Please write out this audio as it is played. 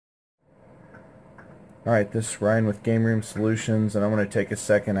Alright, this is Ryan with Game Room Solutions, and I want to take a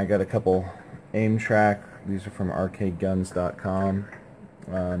second. I got a couple AimTrak, these are from arcadeguns.com,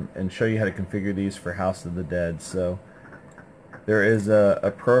 and show you how to configure these for House of the Dead. So there is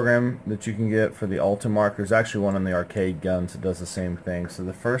a program that you can get for the Ultimark. There's actually one on the arcade guns that does the same thing. So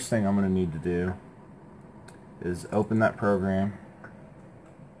the first thing I'm going to need to do is open that program,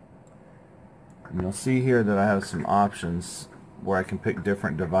 and you'll see here that I have some options where I can pick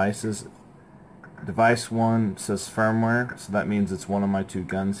different devices. Device 1 says firmware, so that means it's one of my two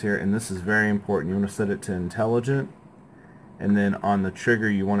guns here, and this is very important. You want to set it to intelligent, and then on the trigger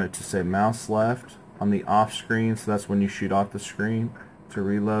you want it to say mouse left. On the off screen, so that's when you shoot off the screen, to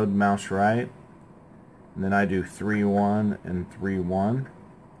reload, mouse right. And then I do 3-1 and 3-1.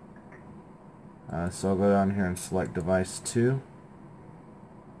 So I'll go down here and select device 2,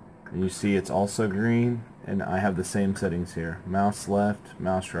 and you see it's also green, and I have the same settings here: mouse left,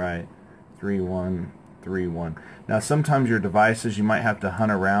 mouse right, 3-1, 3-1. Now sometimes your devices, you might have to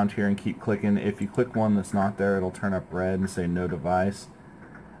hunt around here and keep clicking. If you click one that's not there, it'll turn up red and say no device.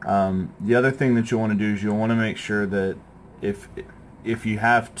 The other thing that you'll want to do is you'll want to make sure that if you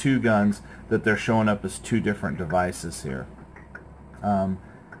have two guns, that they're showing up as two different devices here.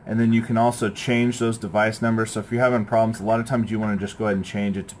 And then you can also change those device numbers. So if you're having problems, a lot of times you want to just go ahead and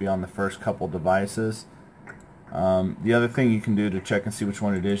change it to be on the first couple devices. The other thing you can do to check and see which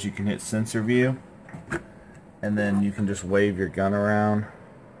one it is, you can hit sensor view, and then you can just wave your gun around.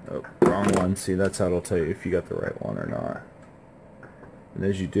 Oh, wrong one. See, that's how it'll tell you if you got the right one or not. And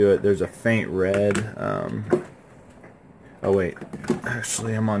as you do it, there's a faint red. Oh wait,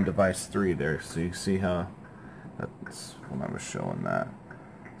 actually I'm on device 3 there, so you see how that's when I was showing that.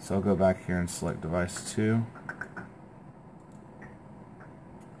 So I'll go back here and select device 2,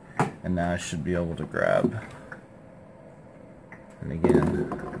 and now I should be able to grab. And again,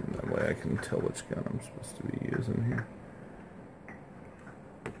 that way I can tell which gun I'm supposed to be using here.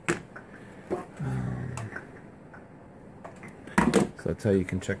 So that's how you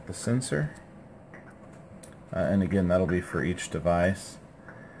can check the sensor. And again, that'll be for each device.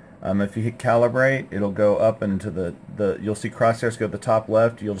 If you hit calibrate, it'll go up into you'll see crosshairs go to the top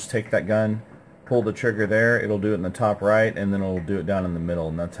left. You'll just take that gun, pull the trigger there, it'll do it in the top right, and then it'll do it down in the middle,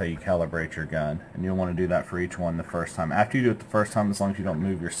 and that's how you calibrate your gun. And you'll want to do that for each one the first time. After you do it the first time, as long as you don't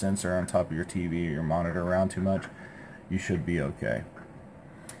move your sensor on top of your TV or your monitor around too much, you should be okay.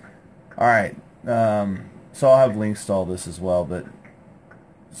 Alright, so I'll have links to all this as well, but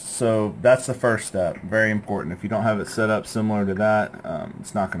so that's the first step. Very important. If you don't have it set up similar to that,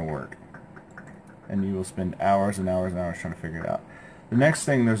 it's not going to work, and you will spend hours and hours and hours trying to figure it out. The next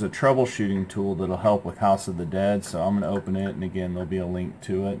thing, there's a troubleshooting tool that'll help with House of the Dead, so I'm going to open it, and again there'll be a link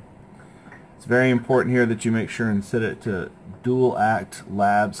to it. It's very important here that you make sure and set it to Dual Act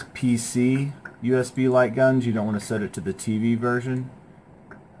Labs PC USB light guns. You don't want to set it to the TV version.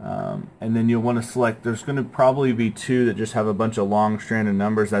 And then you'll want to select, there's going to probably be two that just have a bunch of long stranded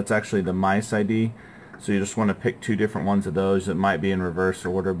numbers. That's actually the mice ID, so you just want to pick two different ones of those. It might be in reverse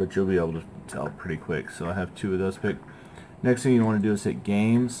order, but you'll be able to tell pretty quick. So I have two of those picked. Next thing you want to do is hit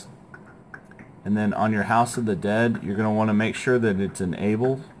games, and then on your House of the Dead you're going to want to make sure that it's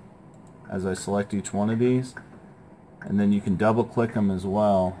enabled as I select each one of these, and then you can double click them as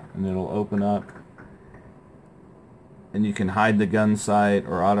well, and it'll open up. And you can hide the gun sight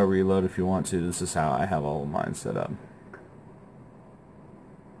or auto reload if you want to. This is how I have all of mine set up.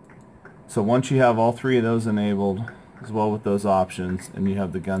 So once you have all three of those enabled, as well with those options, and you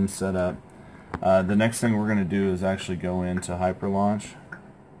have the gun set up, the next thing we're going to do is actually go into Hyper Launch.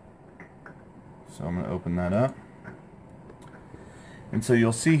 So I'm going to open that up. And so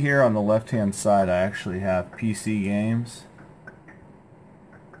you'll see here on the left hand side I actually have PC games.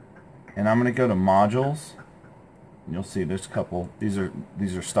 And I'm going to go to modules. You'll see there's a couple. These are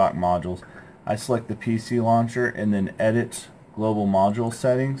stock modules. I select the PC launcher and then edit global module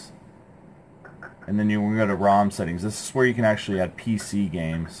settings, and then you will go to ROM settings. This is where you can actually add PC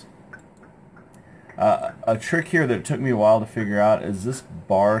games. A trick here that took me a while to figure out is this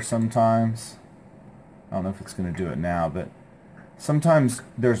bar. Sometimes I don't know if it's going to do it now, but sometimes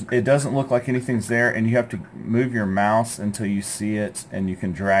it doesn't look like anything's there, and you have to move your mouse until you see it, and you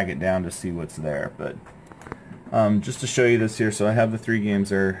can drag it down to see what's there. But just to show you this here, so I have the three games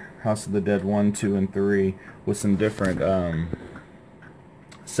there: House of the Dead 1, 2, and 3, with some different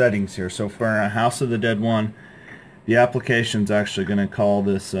settings here. So for House of the Dead 1, the application's actually going to call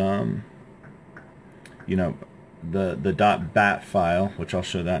this, you know, the .bat file, which I'll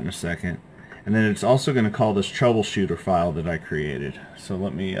show that in a second, and then it's also going to call this troubleshooter file that I created. So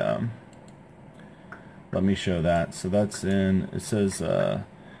let me show that. So that's in. It says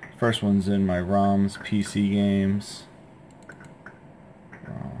First one's in my ROMs, PC games.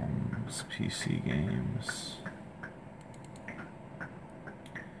 ROMs, PC games.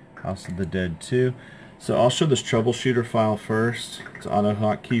 House of the Dead 2. So I'll show this troubleshooter file first. It's an auto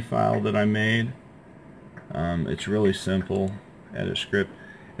hotkey file that I made. It's really simple. Edit script.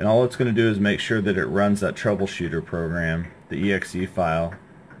 And all it's going to do is make sure that it runs that troubleshooter program, the exe file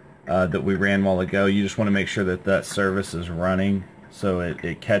that we ran a while ago. You just want to make sure that that service is running so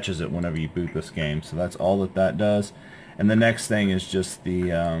it catches it whenever you boot this game. So that's all that that does. And the next thing is just the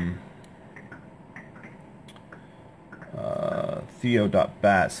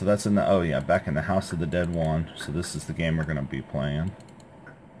Theo.bat. So that's in the, oh yeah, back in the House of the Dead 1. So this is the game we're going to be playing.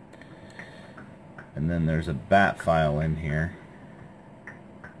 And then there's a bat file in here.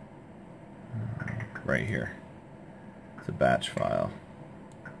 Right here. It's a batch file.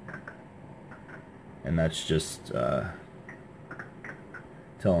 And that's just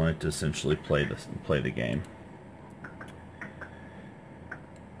telling it to essentially play the game.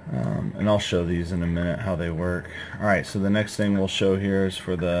 And I'll show these in a minute how they work. Alright, so the next thing we'll show here is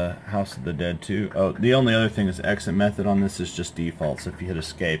for the House of the Dead 2. Oh, the only other thing is exit method on this is just default. So if you hit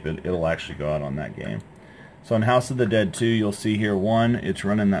escape, it'll actually go out on that game. So in House of the Dead 2, you'll see here, one, it's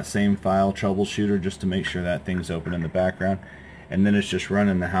running that same file, troubleshooter, just to make sure that thing's open in the background. And then it's just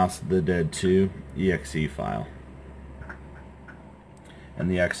running the House of the Dead 2 exe file. And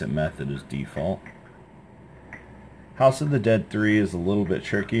the exit method is default. House of the Dead 3 is a little bit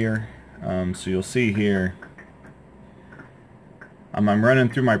trickier. So you'll see here, I'm running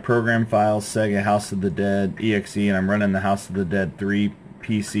through my program files, Sega House of the Dead exe, and I'm running the House of the Dead 3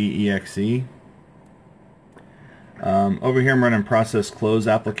 PC exe. Over here I'm running process close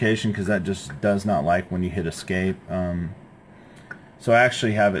application because that just does not like when you hit escape. So I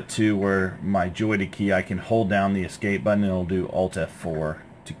actually have it too where my joystick key, I can hold down the escape button and it'll do Alt F4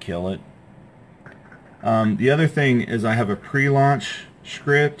 to kill it. The other thing is I have a pre-launch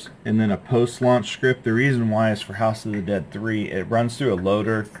script and then a post-launch script. The reason why is for House of the Dead 3, it runs through a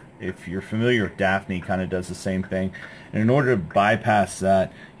loader. If you're familiar with Daphne, it kind of does the same thing. And in order to bypass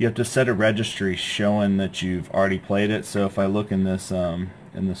that, you have to set a registry showing that you've already played it. So if I look in this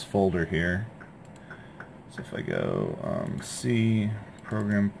folder here, so if I go C,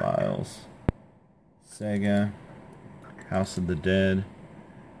 Program Files, Sega, House of the Dead,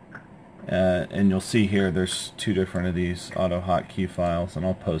 and you'll see here there's two different of these auto hotkey files, and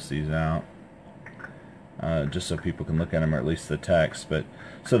I'll post these out just so people can look at them, or at least the text. But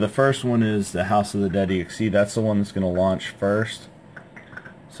so the first one is the House of the Dead exe. That's the one that's going to launch first.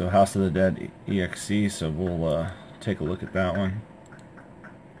 So House of the Dead exe. So we'll take a look at that one.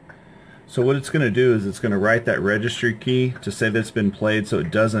 So what it's going to do is it's going to write that registry key to say that it's been played, so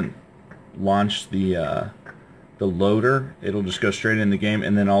it doesn't launch the loader. It'll just go straight in the game,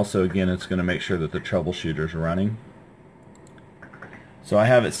 and then also again it's going to make sure that the troubleshooter is running. So I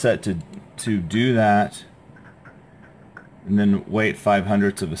have it set to do that, and then wait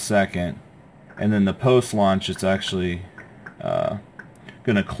 0.05 of a second, and then the post launch it's actually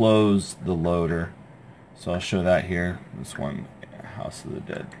going to close the loader. So I'll show that here. This one, House of the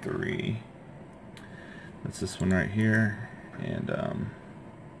Dead 3. That's this one right here, and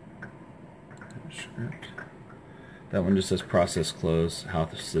script. That one just says process close,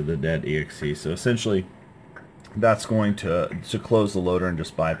 House of the Dead exe. So essentially, that's going to close the loader and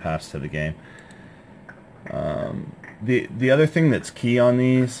just bypass to the game. The other thing that's key on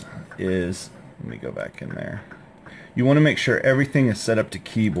these is, let me go back in there. You want to make sure everything is set up to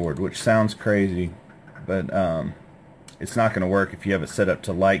keyboard, which sounds crazy, but it's not going to work if you have it set up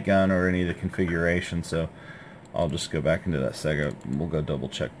to light gun or any of the configurations. So I'll just go back into that Sega. We'll go double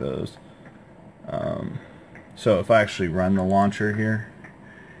check those. So if I actually run the launcher here,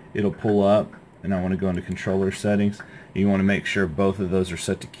 it'll pull up, and I want to go into controller settings. You want to make sure both of those are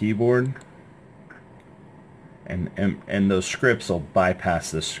set to keyboard, and those scripts will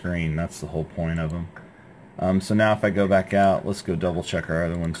bypass this screen. That's the whole point of them. So now if I go back out, let's go double check our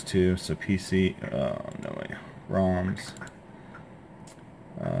other ones too. So PC, no way, ROMs,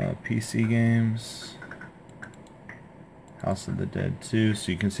 PC games, House of the Dead 2.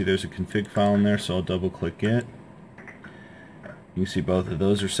 So you can see there's a config file in there, so I'll double click it. You can see both of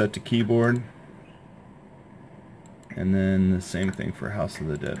those are set to keyboard. And then the same thing for House of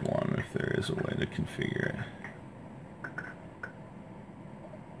the Dead 1, if there is a way to configure it.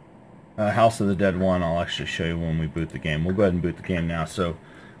 House of the Dead 1 I'll actually show you when we boot the game. We'll go ahead and boot the game now. So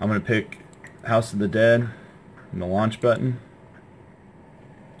I'm going to pick House of the Dead and the launch button.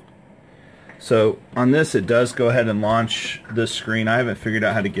 So on this, it does go ahead and launch this screen. I haven't figured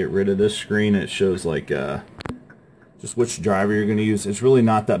out how to get rid of this screen. It shows like just which driver you're going to use. It's really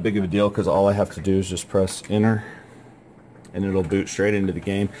not that big of a deal because all I have to do is just press enter and it'll boot straight into the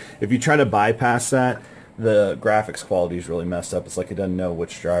game. If you try to bypass that, the graphics quality is really messed up. It's like it doesn't know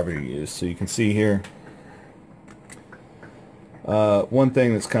which driver you use. So you can see here, one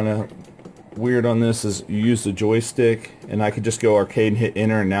thing that's kind of weird on this is you use the joystick, and I could just go arcade and hit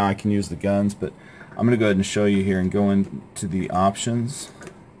enter, and now I can use the guns. But I'm going to go ahead and show you here and go into the options.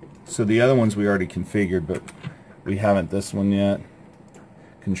 So the other ones we already configured, but we haven't this one yet.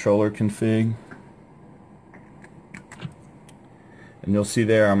 Controller config. And you'll see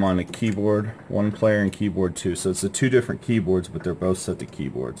there I'm on a keyboard 1 player and keyboard 2. So it's the 2 different keyboards, but they're both set to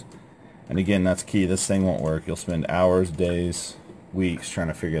keyboards. And again, that's key. This thing won't work. You'll spend hours, days, weeks trying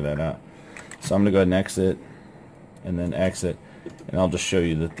to figure that out. So I'm going to go ahead and exit, and then exit, and I'll just show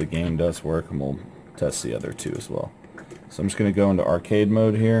you that the game does work, and we'll test the other 2 as well. So I'm just going to go into arcade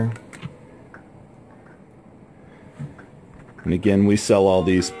mode here. And again, we sell all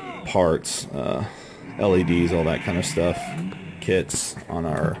these parts, LEDs, all that kind of stuff, kits on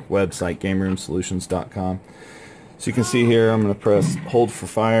our website, GameRoomSolutions.com. So you can see here, I'm going to press hold for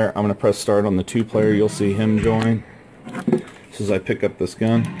fire. I'm going to press start on the 2-player. You'll see him join. So as I pick up this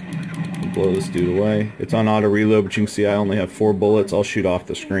gun, blow this dude away. It's on auto reload, but you can see I only have 4 bullets. I'll shoot off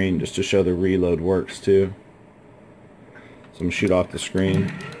the screen just to show the reload works too. So I'm going to shoot off the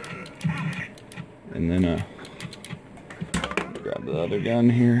screen. And then grab the other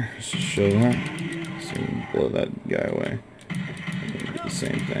gun here just to show that. So you can blow that guy away. And then do the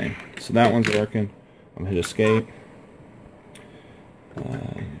same thing. So that one's working. I'm going to hit escape.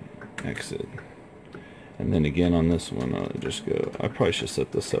 Exit. And then again on this one, I'll just go. I probably should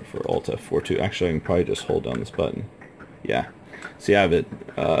set this up for Alt F4 too. Actually, I can probably just hold down this button. Yeah. See, I have it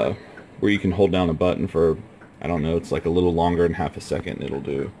where you can hold down a button for, I don't know, it's like a little longer than half a second. It'll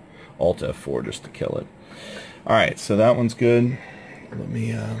do Alt F4 just to kill it. Alright, so that one's good. Let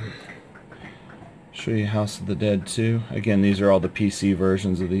me show you House of the Dead 2. Again, these are all the PC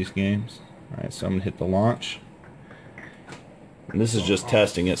versions of these games. Alright, so I'm going to hit the launch. And this is just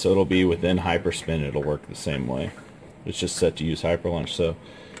testing it, so it'll be within HyperSpin. It'll work the same way. It's just set to use HyperLaunch. So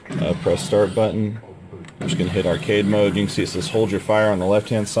press start button. I'm just going to hit arcade mode. You can see it says hold your fire on the left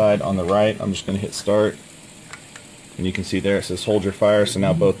hand side. On the right, I'm just going to hit start. And you can see there it says hold your fire, so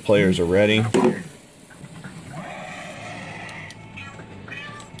now both players are ready.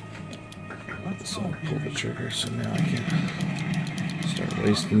 So I'll pull the trigger so now I can start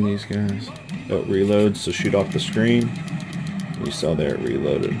wasting these guys. Oh, it reloads, so shoot off the screen. You saw there it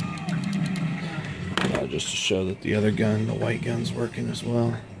reloaded. Just to show that the other gun, the white gun's working as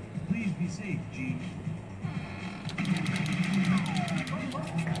well.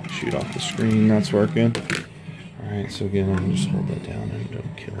 Shoot off the screen, that's working. Alright, so again, I'm going to just hold that down and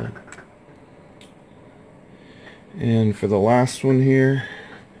don't kill it. And for the last one here,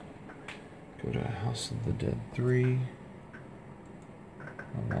 go to House of the Dead 3.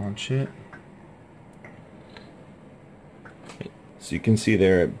 I'll launch it. So you can see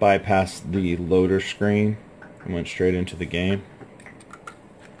there it bypassed the loader screen and went straight into the game.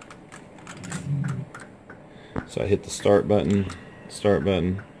 So I hit the start button,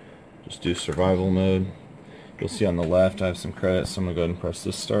 just do survival mode. You'll see on the left I have some credits, so I'm going to go ahead and press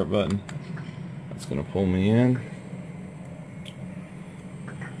this start button. That's going to pull me in.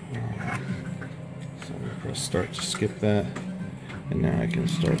 So I'm going to press start to skip that, and now I can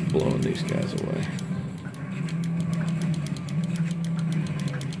start blowing these guys away.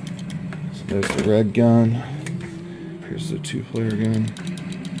 There's the red gun. Here's the 2-player gun.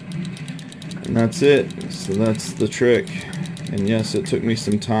 And that's it. So that's the trick. And yes, it took me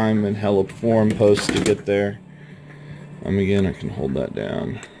some time and hella forum posts to get there. Again, I can hold that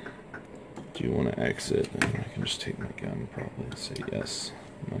down. Do you want to exit? And I can just take my gun probably and say yes.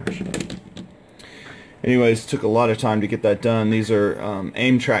 No, shut up. Anyways, it took a lot of time to get that done. These are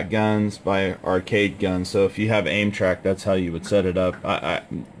AimTrak guns by Arcade Guns. So if you have AimTrak, that's how you would set it up.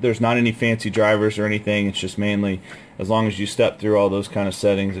 There's not any fancy drivers or anything. It's just mainly, as long as you step through all those kind of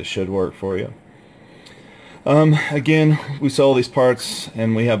settings, it should work for you. Again, we sell all these parts,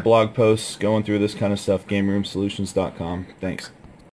 and we have blog posts going through this kind of stuff, GameRoomSolutions.com. Thanks.